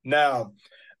Now,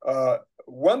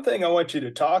 one thing I want you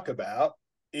to talk about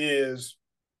is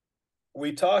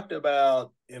we talked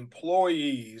about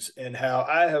employees and how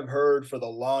I have heard for the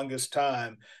longest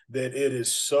time that it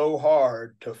is so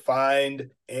hard to find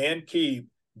and keep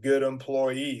good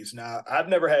employees. Now, I've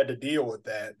never had to deal with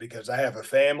that because I have a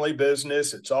family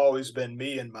business. It's always been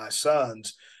me and my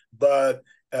sons. But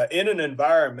in an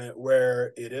environment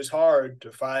where it is hard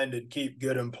to find and keep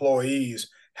good employees,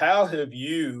 how have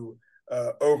you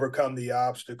overcome the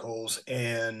obstacles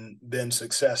and been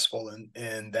successful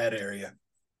in that area?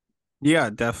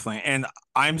 Yeah, definitely. And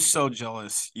I'm so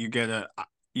jealous you get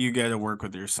to work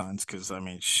with your sons because I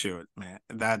mean, shoot, man,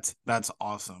 that's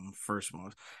awesome, first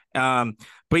most. Um,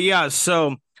 but yeah,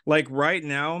 so like right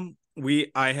now,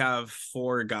 I have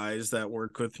four guys that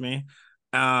work with me.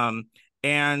 Um,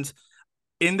 and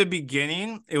in the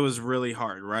beginning, it was really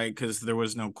hard, right? Because there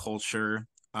was no culture.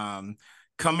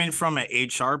 Coming from an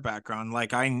HR background,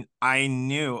 like I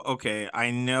knew, okay,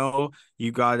 I know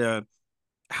you gotta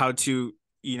how to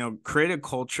create a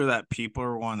culture that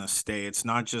people want to stay. It's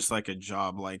not just like a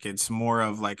job, like it's more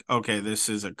of like, okay, this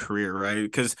is a career, right?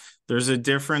 Because there's a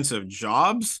difference of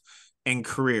jobs and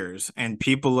careers, and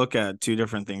people look at two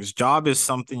different things. Job is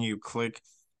something you click,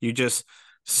 you just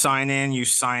sign in, you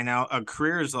sign out. A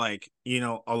career is like,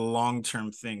 a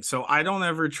long-term thing. So I don't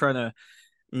ever try to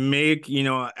make,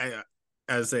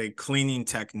 as a cleaning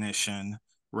technician,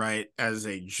 right, as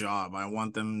a job. I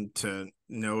want them to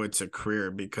know it's a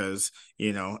career because,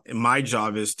 my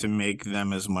job is to make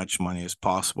them as much money as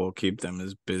possible, keep them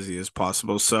as busy as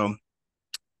possible. So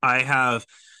I have,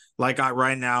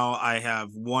 right now, I have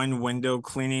one window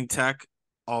cleaning tech.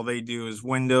 All they do is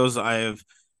windows. I have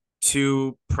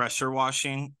two pressure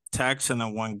washing techs and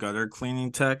then one gutter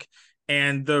cleaning tech.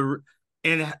 And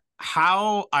and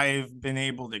how I've been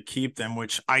able to keep them,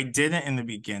 which I didn't in the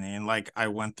beginning. Like I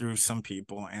went through some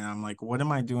people and I'm like, what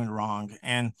am I doing wrong?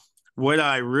 And what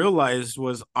I realized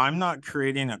was I'm not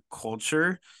creating a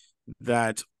culture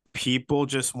that people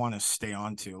just want to stay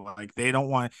on to. Like they don't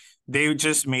want, they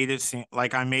just made it seem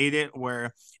like I made it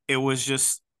where it was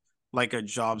just like a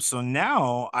job. So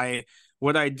now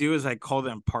what I do is I call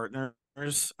them partners.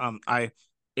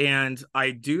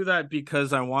 I do that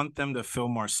because I want them to feel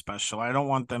more special. I don't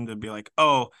want them to be like,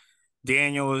 oh,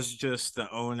 Daniel is just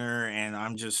the owner and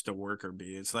I'm just a worker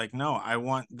bee. It's like, no, I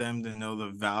want them to know the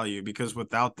value because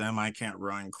without them, I can't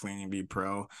run Cleaning Bee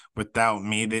Pro. Without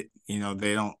me, that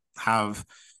they don't have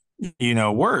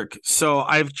work. So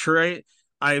I've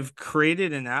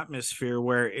created an atmosphere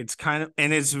where it's kind of,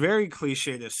 and it's very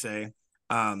cliche to say,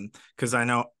 because I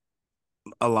know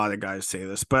a lot of guys say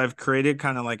this, but I've created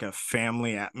kind of like a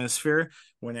family atmosphere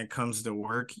when it comes to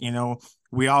work.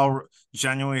 We all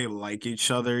genuinely like each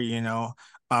other,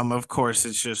 of course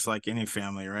it's just like any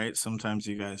family, right? Sometimes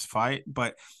you guys fight,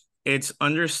 but it's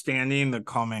understanding the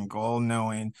common goal,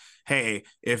 knowing, hey,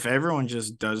 if everyone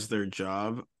just does their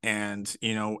job and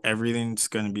everything's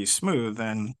going to be smooth,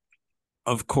 then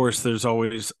of course there's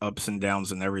always ups and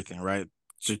downs and everything, right?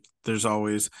 There's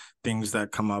always things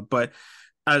that come up. But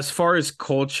as far as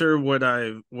culture, what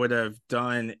I've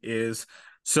done is,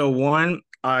 so one,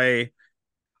 I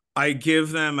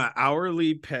give them an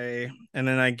hourly pay and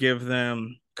then I give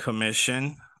them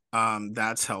commission.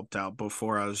 That's helped out.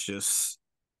 Before I was just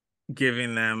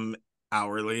giving them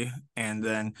hourly. And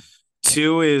then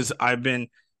two is I've been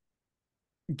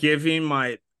giving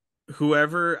my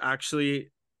whoever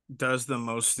actually does the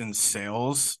most in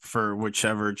sales for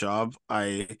whichever job,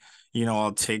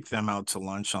 I'll take them out to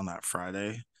lunch on that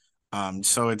Friday.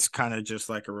 So it's kind of just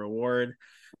like a reward.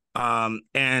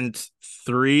 And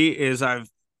three is I've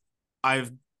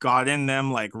gotten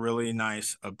them like really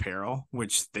nice apparel,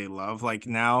 which they love. Like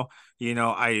now,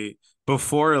 I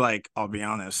before, like, I'll be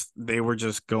honest, they were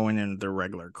just going in their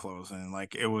regular clothes and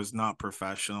like it was not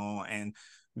professional and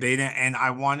they didn't, and I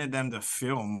wanted them to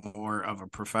feel more of a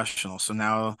professional. So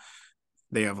now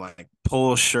they have like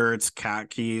polo shirts,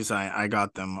 khakis. I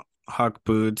got them Huck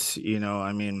boots,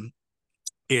 I mean,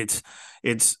 it's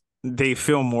it's they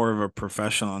feel more of a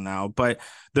professional now. But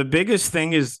the biggest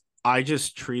thing is I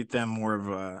just treat them more of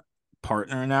a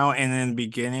partner now. And in the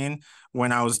beginning,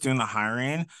 when I was doing the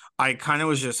hiring, I kind of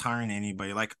was just hiring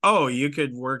anybody. Like, oh, you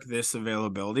could work this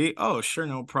availability. Oh, sure,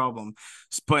 no problem.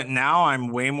 But now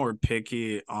I'm way more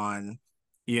picky on,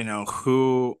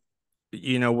 who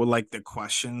with like the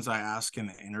questions I ask in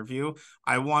the interview.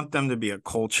 I want them to be a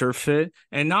culture fit,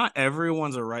 and not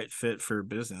everyone's a right fit for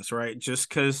business, right? Just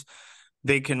because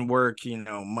they can work,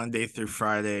 Monday through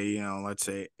Friday, let's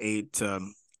say 8 to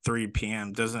 3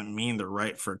 p.m. doesn't mean they're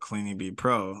right for Cleaning Bee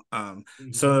Pro. Mhm.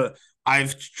 So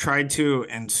I've tried to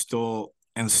install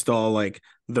like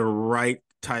the right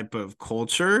type of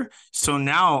culture. So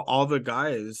now all the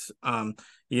guys,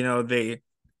 you know, they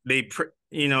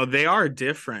are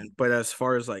different, but as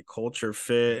far as like culture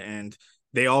fit and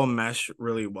they all mesh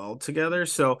really well together.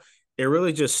 So it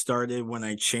really just started when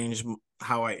I changed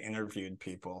how I interviewed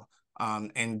people,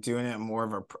 and doing it more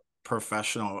of a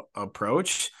professional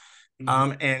approach,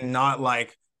 Mm-hmm. and not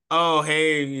like, oh,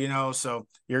 hey, so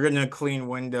you're gonna clean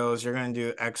windows, you're gonna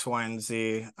do X, Y, and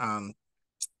Z.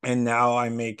 And now I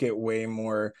make it way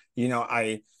more,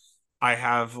 I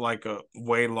have like a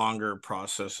way longer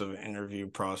process of interview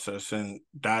process, and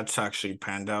that's actually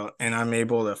panned out. And I'm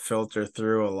able to filter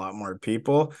through a lot more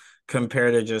people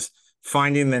compared to just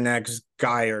finding the next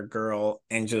guy or girl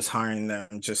and just hiring them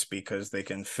just because they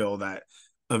can fill that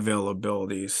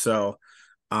availability. So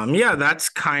yeah, that's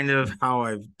kind of how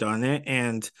I've done it.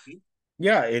 And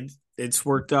yeah, it's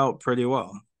worked out pretty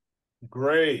well.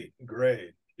 Great,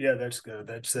 great. Yeah, that's good.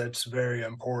 That's very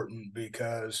important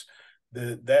because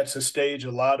that's a stage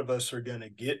a lot of us are going to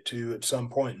get to at some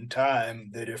point in time.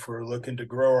 That if we're looking to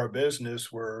grow our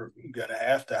business, we're going to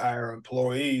have to hire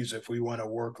employees if we want to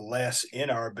work less in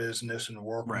our business and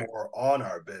work Right. more on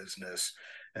our business.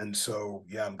 And so,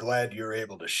 yeah, I'm glad you're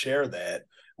able to share that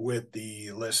with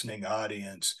the listening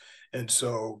audience. And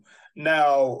so,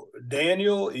 now,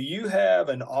 Daniel, you have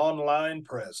an online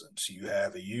presence. You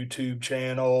have a YouTube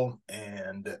channel.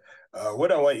 And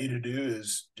what I want you to do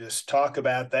is just talk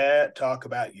about that, talk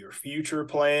about your future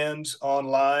plans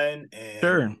online and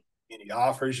Sure. any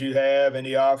offers you have,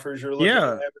 any offers you're looking to Yeah.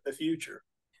 have in the future.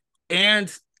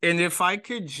 And if I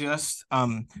could just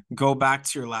go back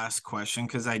to your last question,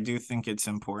 because I do think it's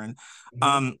important.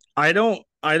 Mm-hmm.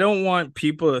 I don't want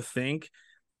people to think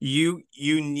you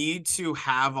need to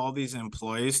have all these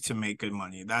employees to make good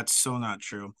money. That's so not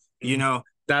true. Mm-hmm.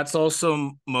 That's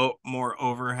also more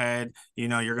overhead.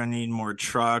 You're gonna need more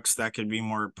trucks. That could be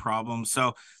more problems.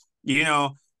 So, you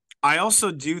know, I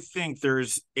also do think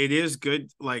it is good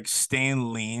like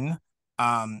staying lean,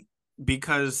 um,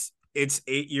 because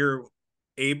you're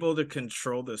able to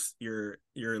control your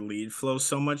lead flow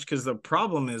so much, because the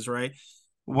problem is, right,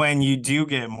 when you do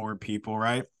get more people,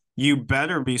 right, you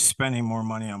better be spending more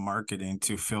money on marketing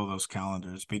to fill those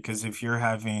calendars, because if you're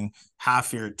having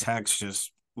half your text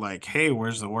just like, hey,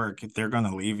 where's the work, they're going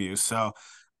to leave you. So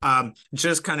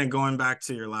just kind of going back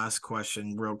to your last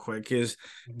question real quick is,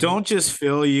 Mm-hmm. don't just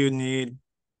feel you need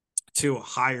to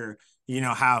hire,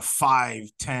 have 5,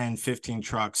 10, 15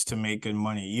 trucks to make good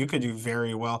money. You could do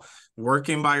very well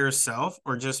working by yourself,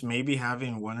 or just maybe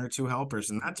having one or two helpers,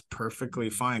 and that's perfectly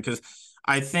fine. Because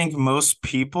I think most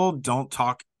people don't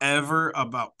talk ever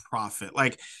about profit.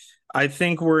 Like, I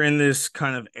think we're in this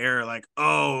kind of era like,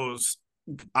 oh,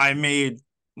 I made,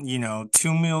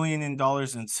 $2 million in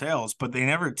dollars in sales, but they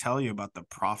never tell you about the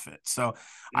profit. So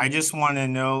I Mm-hmm. just want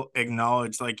to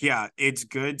acknowledge, like, yeah, it's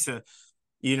good to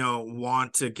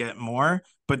want to get more,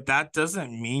 but that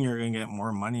doesn't mean you're going to get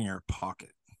more money in your pocket.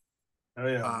 Oh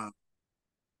yeah. Uh,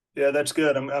 Yeah, that's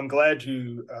good. I'm glad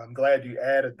you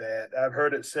added that. I've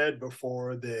heard it said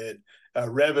before that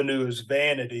revenue is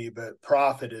vanity, but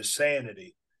profit is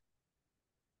sanity.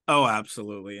 oh,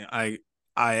 absolutely.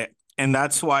 And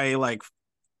that's why, like,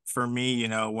 for me,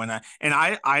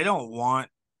 I don't want,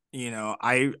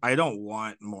 I don't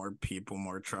want more people,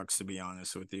 more trucks, to be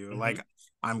honest with you. Mm-hmm. Like,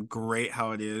 I'm great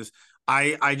how it is.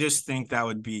 I just think that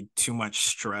would be too much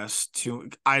stress.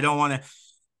 I don't want to,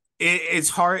 it's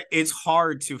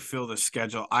hard to fill the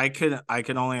schedule. I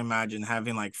could only imagine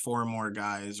having like four more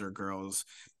guys or girls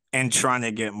and trying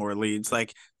to get more leads.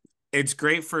 Like, it's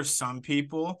great for some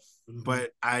people, Mm-hmm. but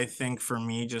I think for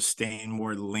me, just staying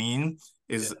more lean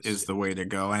is Yes. the way to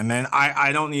go. And then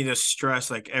I don't need to stress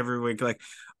like every week, like,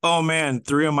 oh man,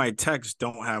 three of my techs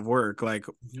don't have work. Like,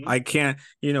 Mm-hmm. I can't,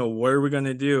 what are we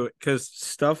gonna do? Because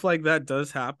stuff like that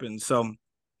does happen. So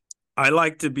I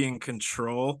like to be in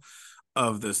control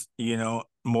of this,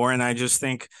 more. And I just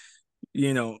think,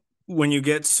 when you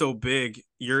get so big,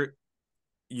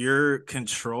 your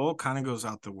control kind of goes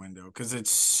out the window, because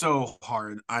it's so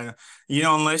hard.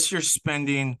 Unless you're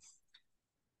spending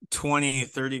 20,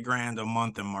 30 grand a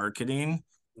month in marketing,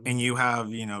 and you have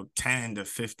 10 to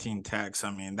 15 techs,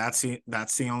 I mean, that's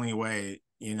the only way.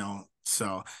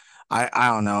 So I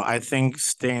don't know, I think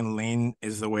staying lean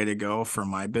is the way to go for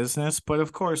my business, but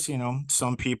of course,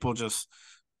 some people just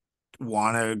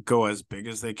want to go as big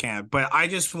as they can. But I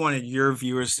just wanted your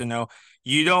viewers to know,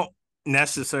 you don't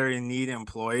necessarily need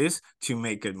employees to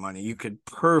make good money. You could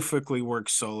perfectly work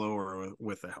solo or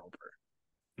with a helper.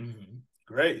 Mm-hmm.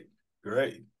 Great,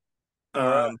 great. All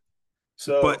right. Um,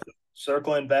 So but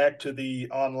circling back to the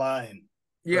online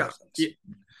yeah, presence.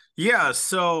 yeah.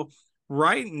 So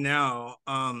right now,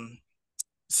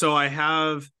 so I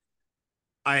have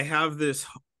this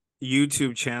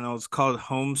YouTube channel. It's called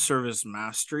Home Service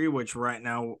Mastery, which right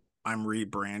now I'm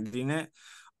rebranding it.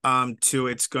 To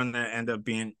it's going to end up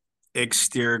being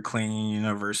Exterior Cleaning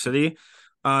University.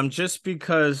 Just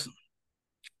because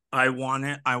I want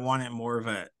it more of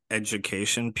a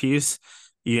education piece,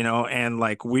 and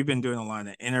like we've been doing a lot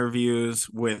of interviews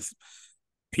with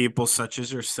people such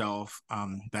as yourself.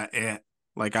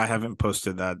 Like I haven't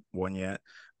posted that one yet.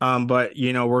 But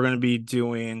we're gonna be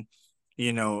doing,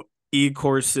 you know,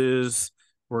 e-courses.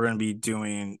 We're gonna be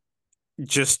doing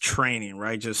just training,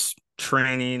 right? Just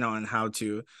training on how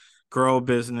to grow a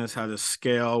business, how to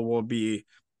scale. We'll be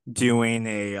doing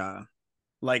a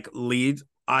like leads.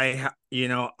 I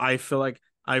feel like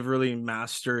I've really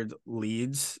mastered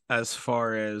leads as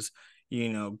far as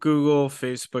Google,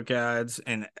 Facebook ads,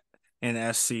 and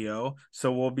SEO.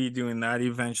 So we'll be doing that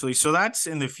eventually. So that's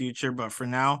in the future, but for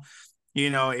now,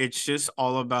 it's just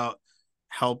all about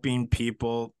helping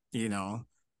people,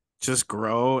 just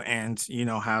grow and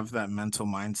have that mental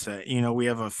mindset. We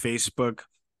have a Facebook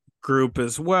group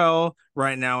as well.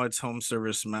 Right now it's Home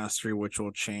Service Mastery, which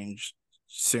will change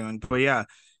soon. But yeah,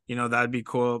 that'd be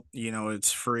cool.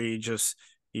 It's free. Just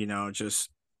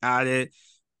add it.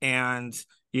 And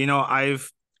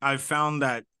I've found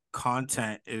that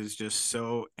content is just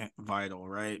so vital,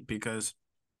 right? Because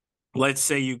let's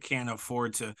say you can't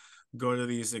afford to go to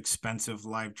these expensive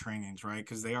live trainings, right?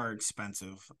 Because they are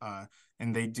expensive,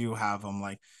 and they do have them.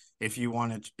 Like if you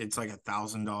want to, it's like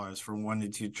 $1,000 for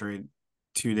 1 to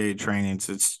 2 day trainings.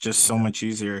 It's just so much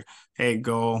easier. Hey,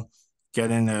 go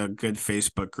get in a good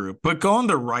Facebook group, but go in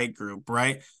the right group,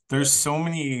 right? Yeah. There's so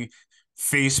many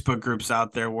Facebook groups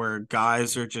out there where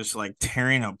guys are just like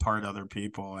tearing apart other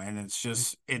people, and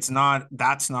that's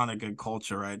not a good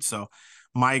culture, right? So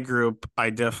my group, I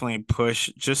definitely push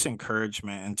just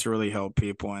encouragement and to really help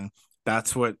people. And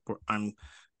that's what I'm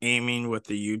aiming with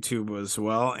the YouTube as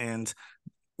well. And,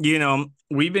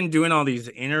 we've been doing all these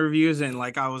interviews. And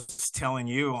like I was telling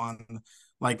you on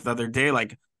like the other day,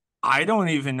 like I don't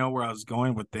even know where I was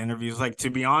going with the interviews. Like, to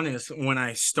be honest, when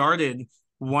I started,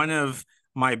 one of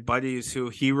my buddies who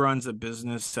he runs a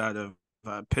business out of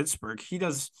Pittsburgh, he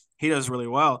does really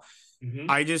well. Mm-hmm.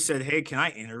 I just said, "Hey, can I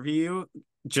interview you?"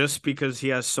 Just because he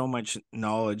has so much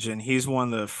knowledge, and he's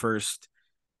one of the first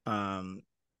um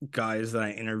guys that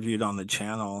I interviewed on the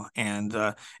channel. And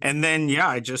then yeah,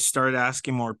 I just started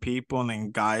asking more people, and then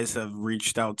guys have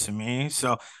reached out to me.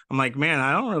 So I'm like, man,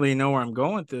 I don't really know where I'm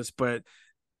going with this, but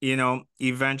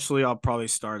eventually I'll probably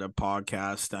start a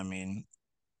podcast. I mean,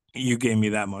 you gave me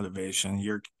that motivation.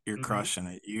 You're Mm-hmm. crushing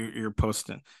it. You're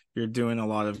posting. You're doing a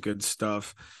lot of good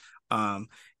stuff.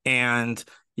 And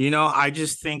I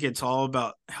just think it's all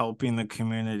about helping the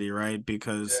community, right?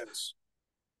 Because Yes.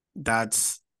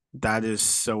 that's that is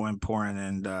so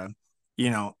important. And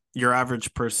your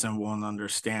average person won't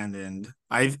understand. And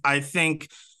I think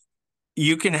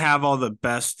you can have all the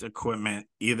best equipment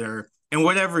either and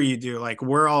whatever you do. Like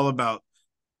I'm all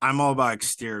about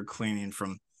exterior cleaning,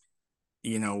 from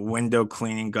window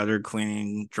cleaning, gutter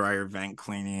cleaning, dryer vent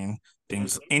cleaning,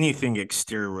 things, Mm-hmm. anything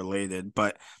exterior related.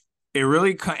 But it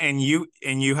really and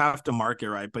you have to market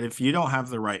right. But if you don't have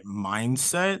the right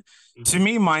mindset, to Mm-hmm.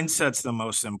 me, mindset's the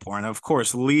most important. Of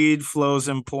course, lead flow is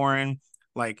important,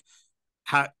 like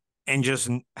ha- and just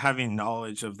having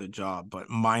knowledge of the job. But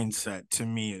mindset to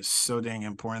me is so dang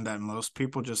important that most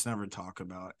people just never talk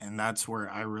about. And that's where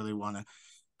I really want to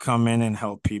come in and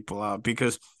help people out,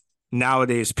 because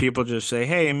nowadays people just say,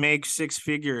 "Hey, make 6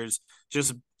 figures.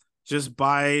 Just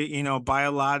buy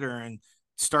a ladder and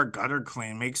start gutter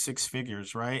clean, make 6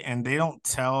 figures," right? And they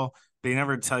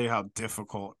never tell you how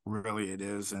difficult really it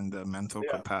is, and the mental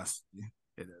Yeah. capacity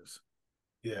it is.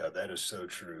 Yeah, that is so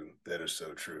true. That is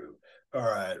so true. All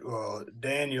right. Well,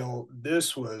 Daniel,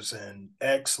 this was an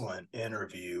excellent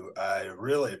interview. I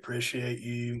really appreciate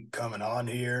you coming on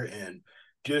here and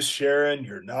just sharing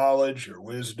your knowledge, your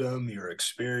wisdom, your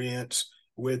experience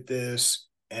with this.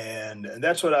 And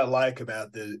that's what I like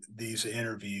about these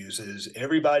interviews is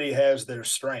everybody has their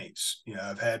strengths.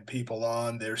 I've had people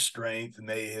on, their strength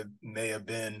may have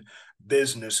been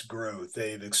business growth.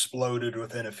 They've exploded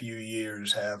within a few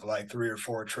years, have like 3 or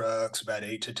 4 trucks, about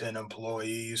 8 to 10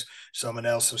 employees. Someone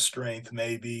else's strength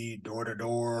may be door to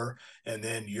door, and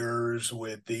then yours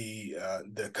with the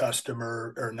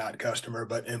customer, or not customer,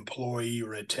 but employee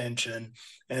retention.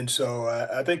 And so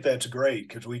I think that's great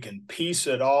because we can piece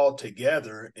it all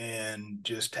together and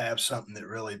just have something that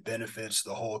really benefits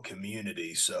the whole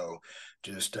community. So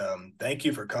just thank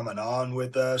you for coming on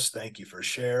with us. Thank you for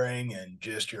sharing and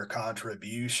just your content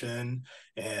contribution.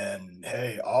 And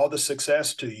hey, all the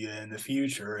success to you in the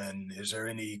future. And is there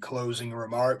any closing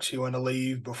remarks you want to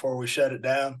leave before we shut it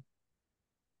down?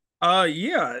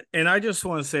 Yeah, and I just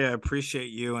want to say I appreciate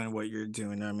you and what you're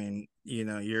doing. I mean,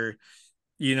 your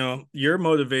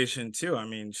motivation too. I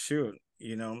mean, shoot,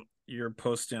 you're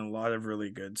posting a lot of really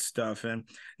good stuff. And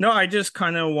no, I just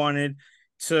kind of wanted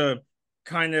to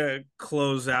kind of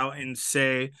close out and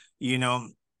say, you know,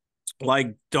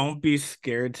 like don't be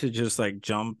scared to just like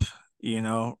jump,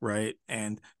 right?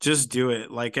 And just do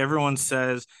it. Like everyone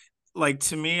says, like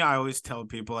to me, I always tell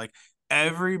people like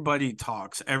everybody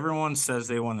talks. Everyone says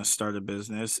they want to start a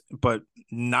business, but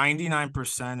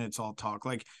 99% it's all talk.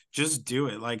 Like just do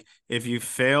it. Like if you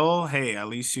fail, hey, at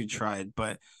least you tried.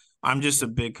 But I'm just a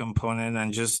big component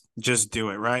and just do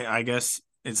it, right? I guess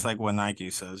it's like what Nike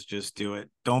says, just do it.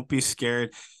 Don't be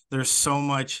scared. There's so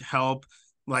much help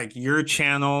like your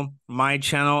channel, my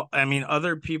channel, I mean,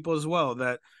 other people as well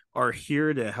that are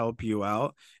here to help you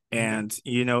out. Mm-hmm. And,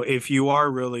 if you are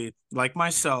really like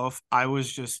myself, I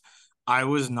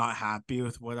was not happy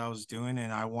with what I was doing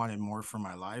and I wanted more for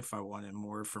my life. I wanted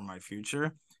more for my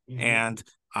future. Mm-hmm. And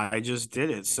I just did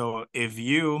it. So if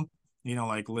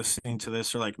like listening to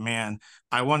this, are like, man,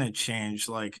 I want to change,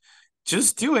 like,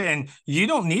 just do it. And you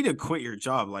don't need to quit your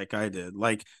job like I did.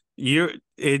 Like,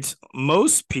 it's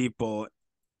most people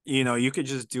you could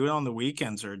just do it on the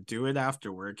weekends or do it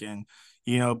after work and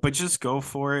but just go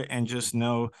for it and just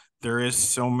know there is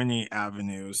so many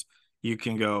avenues you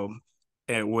can go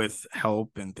with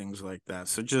help and things like that.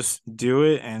 So just do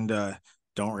it and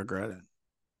don't regret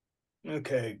it.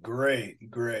 Okay, great,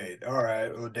 great. All right.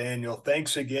 Well, Daniel,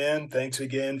 thanks again. Thanks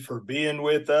again for being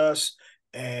with us.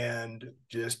 And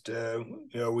just,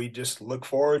 we just look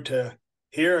forward to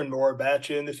hearing more about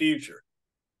you in the future.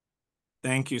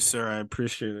 Thank you, sir. I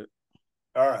appreciate it.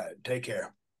 All right. Take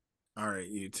care. All right,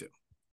 you too.